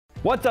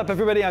What's up,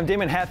 everybody? I'm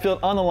Damon Hatfield,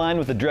 on the line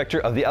with the director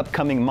of the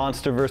upcoming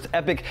MonsterVerse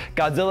epic,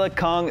 Godzilla,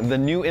 Kong, The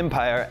New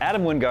Empire,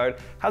 Adam Wingard.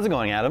 How's it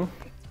going, Adam?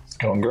 It's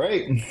going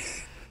great.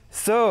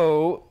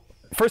 So,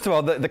 first of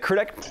all, the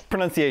correct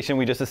pronunciation,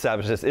 we just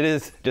established this. It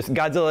is just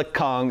Godzilla,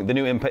 Kong, The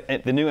New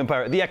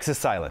Empire. The X is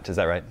silent. Is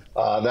that right?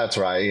 That's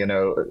right. You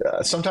know,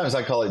 sometimes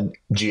I call it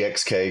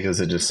GXK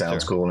because it just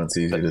sounds cool and it's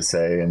easy to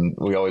say. And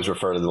we always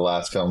refer to the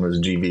last film as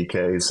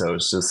GVK. So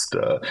it's just,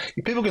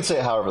 people can say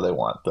it however they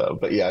want, though.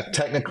 But yeah,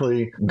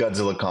 technically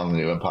Godzilla, Kong, The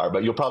New Empire.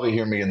 But you'll probably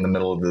hear me in the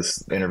middle of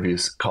this interview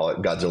call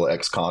it Godzilla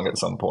X Kong at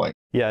some point.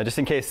 Yeah, just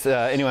in case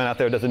anyone out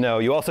there doesn't know,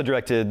 you also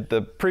directed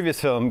the previous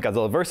film,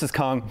 Godzilla vs.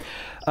 Kong.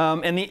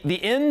 And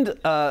the end,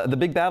 the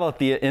big battle at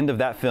the end of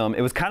that film,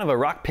 it was kind of a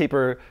rock,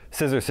 paper,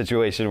 scissors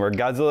situation where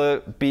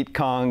Godzilla beat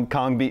Kong,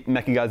 Kong beat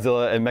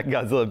Mechagodzilla, and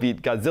Mechagodzilla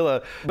beat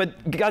Godzilla.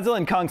 But Godzilla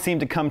and Kong seemed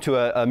to come to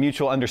a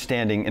mutual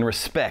understanding and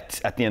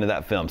respect at the end of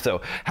that film.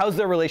 So how's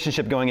their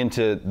relationship going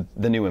into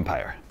The New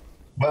Empire?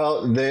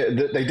 Well,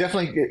 they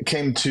definitely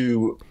came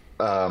to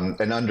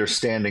an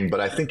understanding,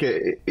 but I think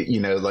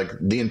like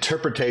the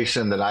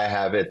interpretation that I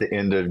have at the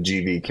end of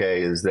GVK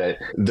is that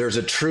there's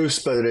a truce,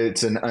 but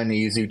it's an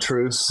uneasy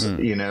truce.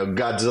 You know,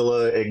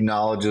 Godzilla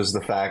acknowledges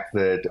the fact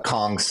that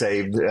Kong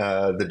saved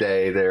the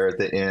day there at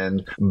the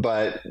end,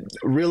 but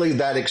really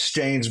that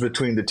exchange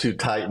between the two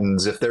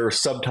titans, if there were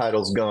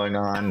subtitles going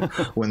on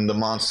when the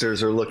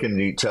monsters are looking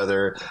at each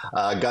other,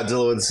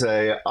 Godzilla would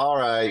say, all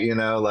right, you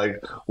know,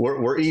 like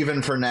we're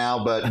even for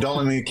now, but don't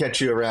let me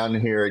catch you around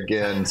here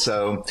again.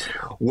 So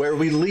where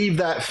we leave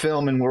that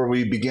film and where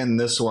we begin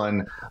this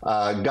one,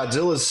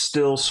 Godzilla is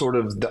still sort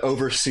of the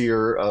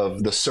overseer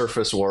of the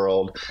surface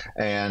world,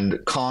 and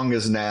Kong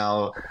is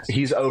now,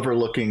 he's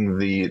overlooking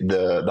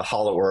the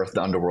hollow earth,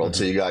 the underworld.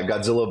 So you got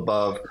Godzilla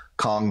above,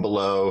 Kong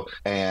below,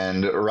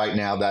 and right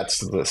now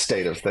that's the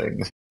state of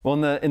things.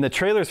 Well, in the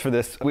trailers for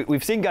this,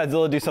 we've seen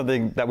Godzilla do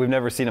something that we've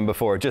never seen him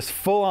before, just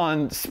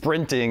full-on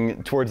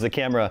sprinting towards the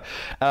camera.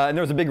 And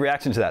there was a big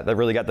reaction to that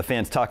really got the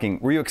fans talking.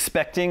 Were you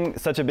expecting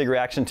such a big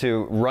reaction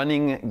to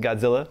running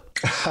Godzilla?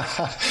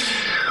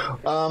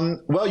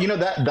 Well, you know,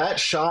 that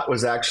shot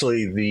was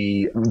actually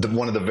the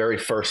one of the very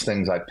first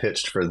things I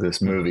pitched for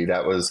this movie.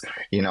 That was,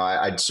 you know,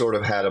 I'd sort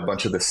of had a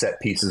bunch of the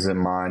set pieces in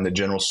mind, the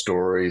general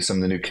story, some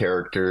of the new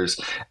characters,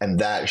 and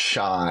that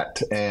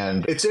shot.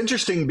 And it's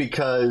interesting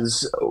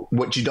because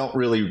what you don't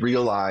really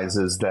realize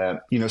is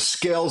that, you know,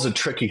 scale's a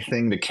tricky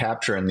thing to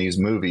capture in these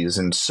movies.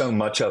 And so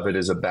much of it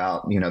is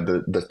about, you know,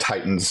 the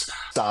Titan's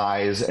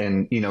size.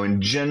 And, you know,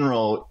 in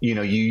general, you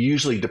know, you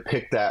usually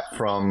depict that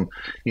from,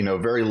 you know,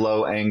 very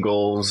low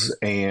angles,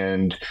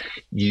 and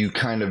you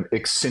kind of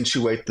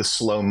accentuate the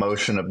slow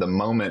motion of the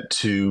moment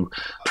to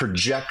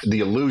project the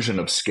illusion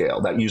of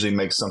scale. That usually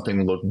makes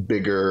something look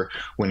bigger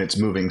when it's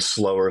moving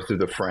slower through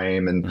the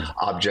frame and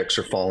objects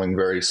are falling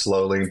very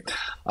slowly.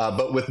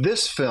 But with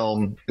this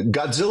film,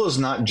 Godzilla is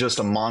not just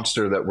a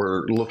monster that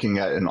we're looking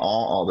at in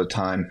awe all the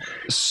time.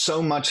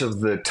 So much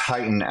of the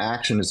Titan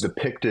action is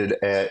depicted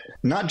at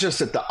not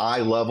just at the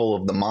eye level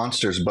of the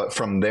monsters, but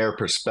from their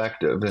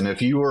perspective. And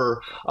if you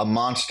were a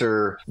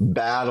monster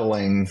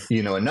battling,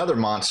 you know, another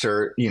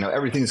monster, you know,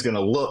 everything's going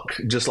to look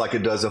just like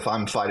it does if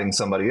I'm fighting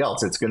somebody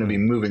else. It's going to be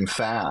moving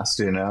fast,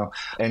 you know.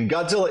 And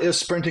Godzilla is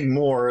sprinting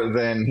more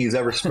than he's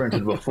ever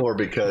sprinted before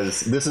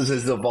because this is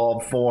his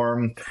evolved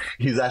form.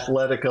 He's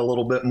athletic a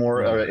little bit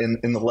more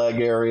in the leg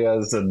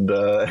areas, and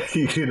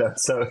you know,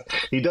 so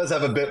he does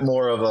have a bit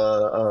more of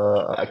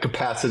a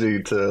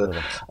capacity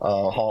to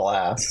haul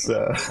ass.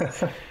 So.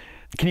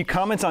 Can you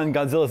comment on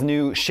Godzilla's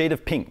new shade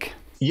of pink?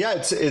 Yeah,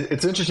 it's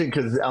interesting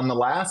because on the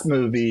last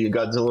movie,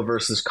 Godzilla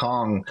vs.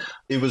 Kong,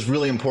 it was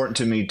really important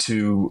to me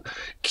to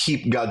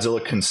keep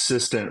Godzilla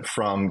consistent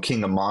from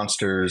King of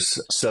Monsters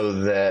so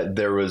that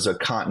there was a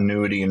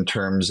continuity in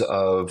terms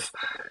of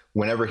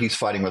whenever he's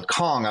fighting with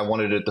Kong, I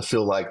wanted it to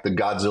feel like the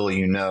Godzilla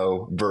you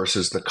know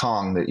versus the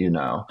Kong that you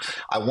know.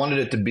 I wanted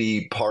it to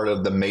be part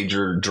of the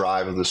major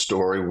drive of the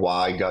story,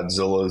 why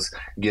Godzilla's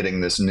getting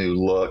this new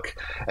look.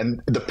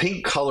 And the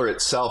pink color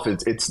itself,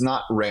 it's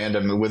not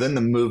random. Within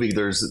the movie,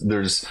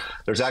 there's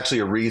actually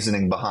a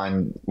reasoning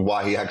behind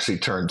why he actually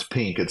turns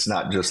pink. It's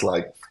not just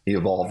like he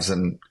evolves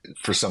and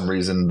for some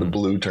reason the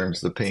blue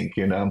turns to pink,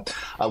 you know.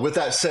 With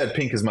that said,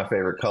 pink is my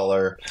favorite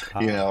color.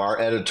 You know, our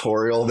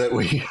editorial that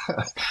we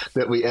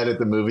edit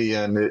the movie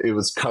in, it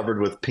was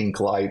covered with pink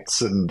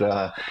lights, and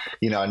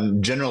you know,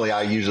 and generally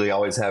I usually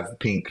always have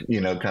pink,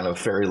 you know, kind of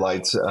fairy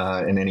lights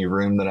in any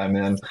room that I'm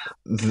in.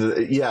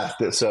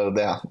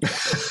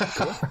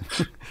 Cool.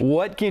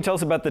 What can you tell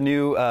us about the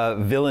new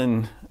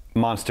villain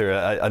monster?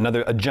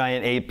 A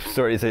giant ape?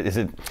 Sorry, is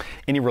it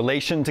any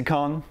relation to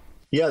Kong?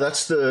 Yeah,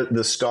 that's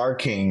the Scar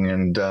King,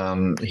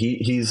 and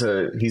he's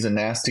a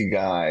nasty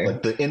guy.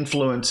 Like the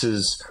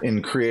influences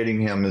in creating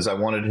him is I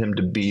wanted him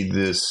to be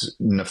this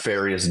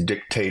nefarious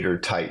dictator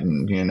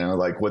titan. You know,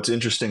 like what's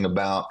interesting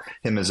about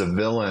him as a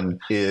villain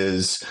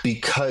is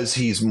because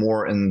he's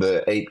more in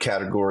the ape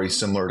category,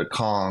 similar to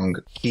Kong.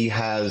 He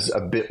has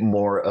a bit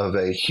more of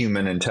a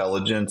human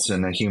intelligence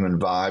and a human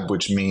vibe,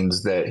 which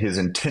means that his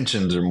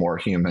intentions are more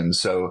human.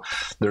 So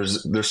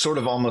there's sort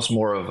of almost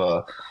more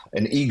of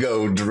an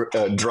ego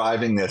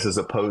driving this as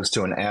opposed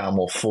to an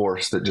animal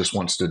force that just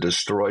wants to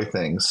destroy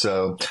things.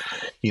 So,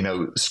 you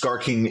know, Scar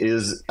King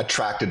is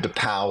attracted to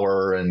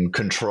power and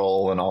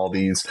control and all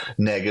these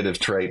negative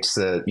traits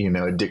that, you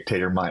know, a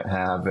dictator might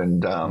have.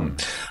 And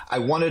I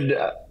wanted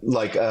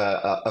like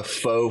a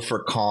foe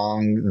for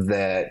Kong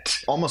that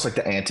almost like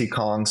the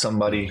anti-Kong,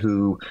 somebody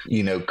who,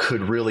 you know,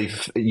 could really,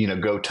 you know,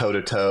 go toe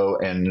to toe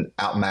and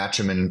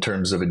outmatch him in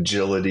terms of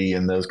agility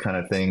and those kind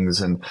of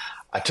things. And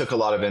I took a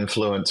lot of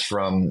influence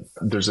from,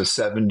 there's a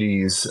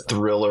 70s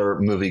thriller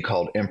movie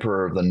called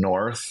Emperor of the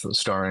North,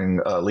 starring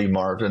Lee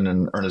Marvin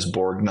and Ernest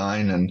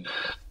Borgnine. And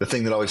the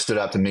thing that always stood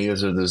out to me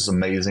is there's this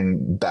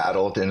amazing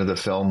battle at the end of the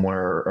film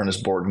where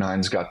Ernest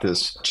Borgnine's got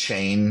this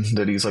chain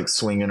that he's like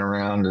swinging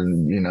around,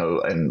 and, you know,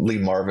 and Lee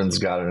Marvin's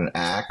got an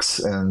axe.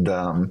 And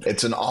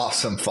it's an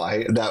awesome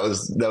fight. That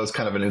was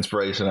kind of an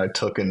inspiration I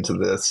took into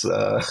this.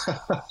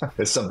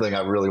 It's something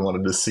I really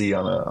wanted to see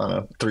on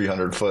a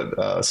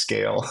 300-foot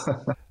scale.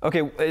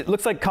 Okay, it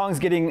looks like Kong's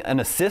getting an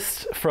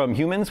assist from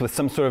humans with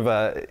some sort of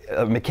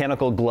a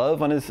mechanical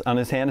glove on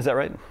his hand. Is that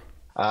right?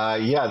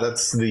 Yeah,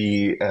 that's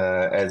the,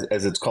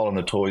 as it's called in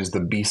the toys, the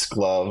Beast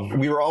Glove.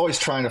 We were always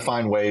trying to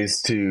find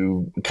ways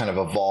to kind of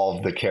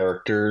evolve the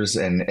characters,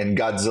 and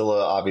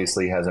Godzilla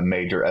obviously has a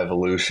major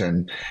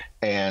evolution.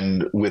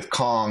 And with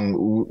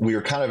Kong, we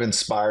were kind of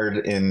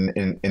inspired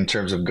in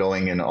terms of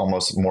going in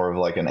almost more of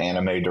like an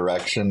anime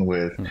direction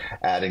with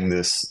adding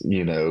this,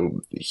 you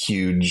know,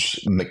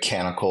 huge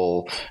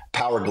mechanical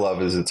power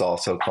glove, as it's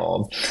also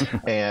called.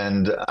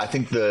 And I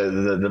think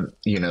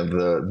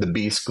the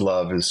Beast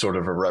Glove is sort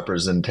of a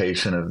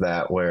representation of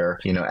that, where,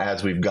 you know,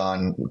 as we've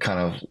gone kind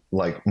of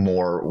like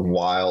more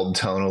wild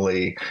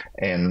tonally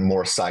and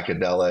more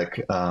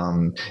psychedelic,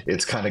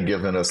 it's kind of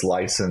given us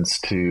license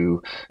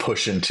to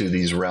push into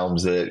these realms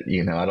that,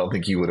 you know, I don't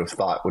think you would have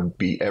thought would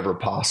be ever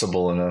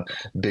possible in a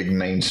big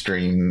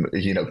mainstream,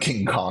 you know,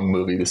 King Kong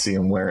movie, to see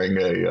him wearing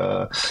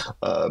a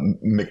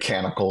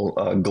mechanical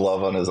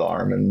glove on his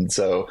arm. And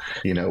so,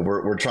 you know,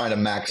 we're trying to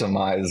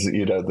maximize,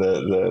 you know,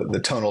 the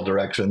tonal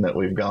direction that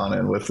we've gone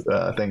in with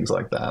things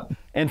like that.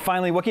 And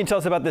finally, what can you tell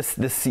us about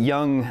this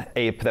young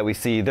ape that we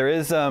see? There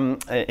is,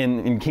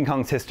 in King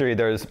Kong's history,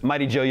 there's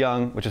Mighty Joe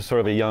Young, which is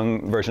sort of a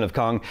young version of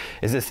Kong.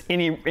 Is this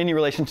any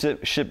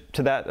relationship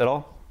to that at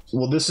all?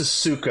 Well, this is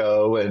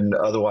Suko, and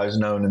otherwise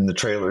known in the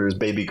trailer as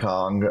Baby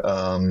Kong.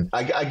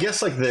 I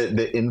guess like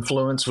the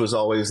influence was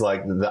always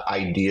like the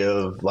idea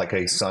of like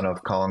a Son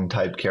of Kong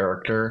type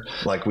character.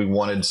 Like we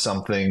wanted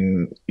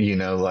something, you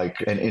know,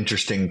 like an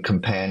interesting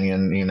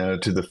companion, you know,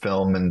 to the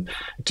film and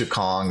to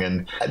Kong.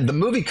 And the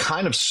movie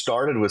kind of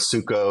started with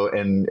Suko,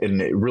 and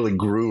it really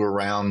grew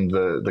around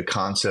the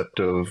concept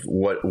of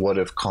what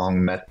if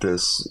Kong met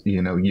this,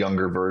 you know,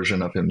 younger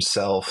version of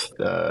himself.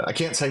 I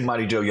can't say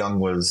Mighty Joe Young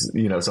was,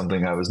 you know,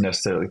 something I was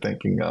necessarily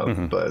thinking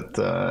of, but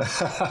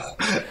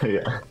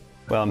yeah.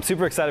 Well, I'm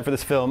super excited for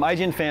this film.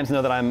 IGN fans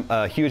know that I'm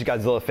a huge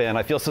Godzilla fan.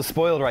 I feel so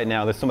spoiled right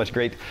now. There's so much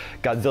great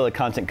Godzilla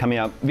content coming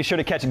out. Be sure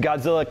to catch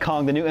Godzilla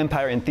Kong: The New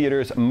Empire in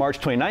theaters March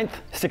 29th.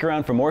 Stick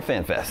around for more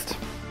FanFest.